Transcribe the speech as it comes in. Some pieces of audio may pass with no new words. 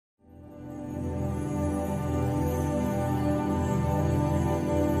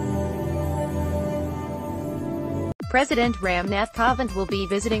President Ram Nath Kovind will be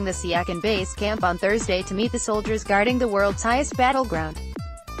visiting the Siachen base camp on Thursday to meet the soldiers guarding the world's highest battleground.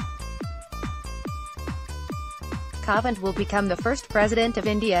 Kovind will become the first president of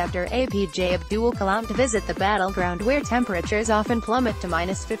India after APJ Abdul Kalam to visit the battleground, where temperatures often plummet to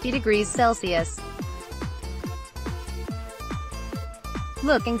 -50 degrees Celsius.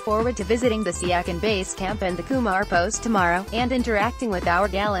 "Looking forward to visiting the Siachen base camp and the Kumar post tomorrow, and interacting with our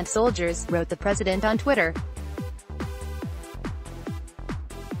gallant soldiers," wrote the president on Twitter.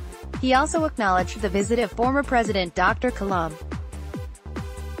 He also acknowledged the visit of former President Dr. Kalam.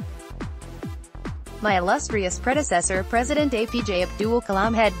 "My illustrious predecessor, President APJ Abdul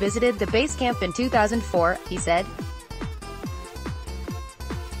Kalam, had visited the base camp in 2004, he said.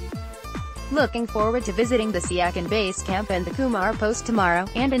 "Looking forward to visiting the Siachen base camp and the Kumar post tomorrow,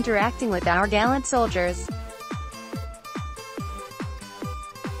 and interacting with our gallant soldiers.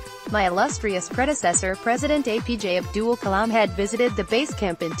 My illustrious predecessor, President APJ Abdul Kalam, had visited the base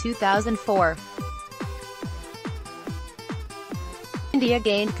camp in 2004. India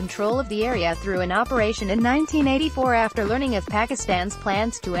gained control of the area through an operation in 1984 after learning of Pakistan's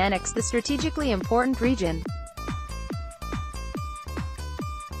plans to annex the strategically important region.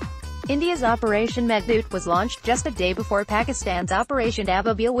 India's Operation Meghdoot was launched just a day before Pakistan's Operation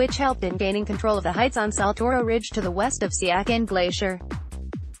Ababil, which helped in gaining control of the heights on Saltoro Ridge to the west of Siachen Glacier.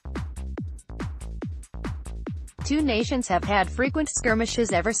 Two nations have had frequent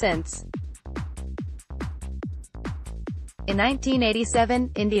skirmishes ever since. In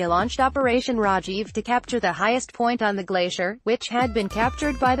 1987, India launched Operation Rajiv to capture the highest point on the glacier, which had been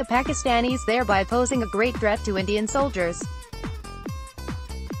captured by the Pakistanis, thereby posing a great threat to Indian soldiers.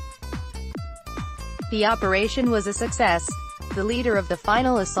 The operation was a success. The leader of the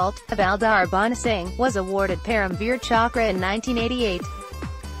final assault, Havaldar Bhan Singh, was awarded Paramveer Chakra in 1988.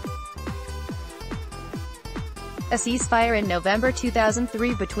 A ceasefire in November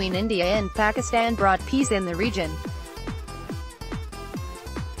 2003 between India and Pakistan brought peace in the region.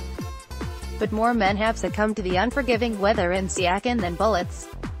 But more men have succumbed to the unforgiving weather in Siachen than bullets.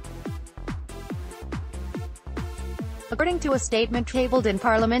 According to a statement tabled in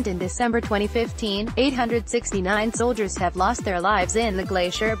Parliament in December 2015, 869 soldiers have lost their lives in the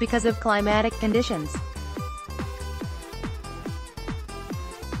glacier because of climatic conditions.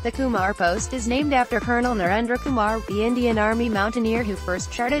 The Kumar post is named after Colonel Narendra Kumar, the Indian Army mountaineer who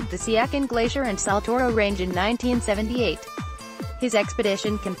first charted the Siachen Glacier and Saltoro Range in 1978. His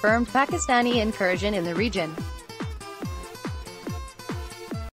expedition confirmed Pakistani incursion in the region.